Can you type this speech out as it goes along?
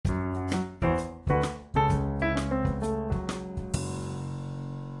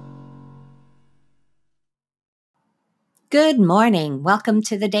Good morning. Welcome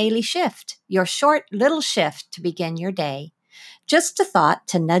to the Daily Shift, your short little shift to begin your day. Just a thought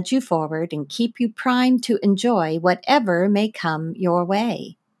to nudge you forward and keep you primed to enjoy whatever may come your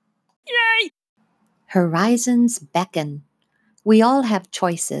way. Yay! Horizons beckon. We all have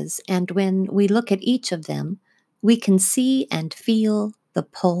choices, and when we look at each of them, we can see and feel the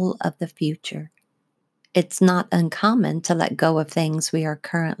pull of the future. It's not uncommon to let go of things we are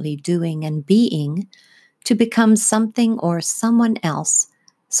currently doing and being to become something or someone else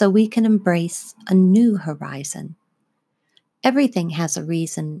so we can embrace a new horizon. Everything has a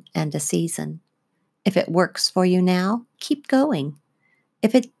reason and a season. If it works for you now, keep going.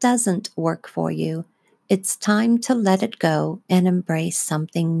 If it doesn't work for you, it's time to let it go and embrace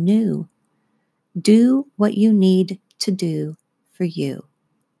something new. Do what you need to do for you.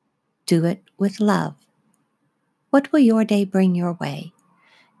 Do it with love. What will your day bring your way?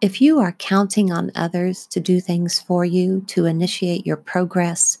 If you are counting on others to do things for you, to initiate your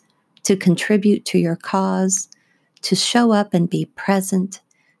progress, to contribute to your cause, to show up and be present,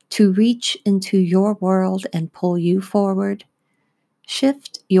 to reach into your world and pull you forward,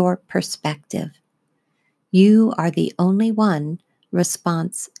 shift your perspective. You are the only one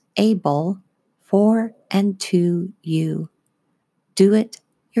responsible for and to you. Do it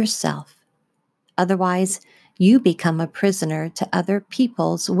yourself. Otherwise, you become a prisoner to other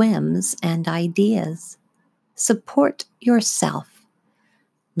people's whims and ideas. Support yourself.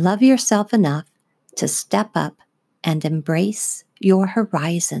 Love yourself enough to step up and embrace your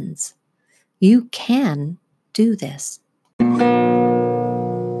horizons. You can do this.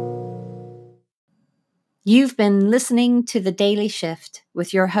 You've been listening to The Daily Shift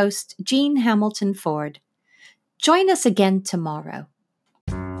with your host, Jean Hamilton Ford. Join us again tomorrow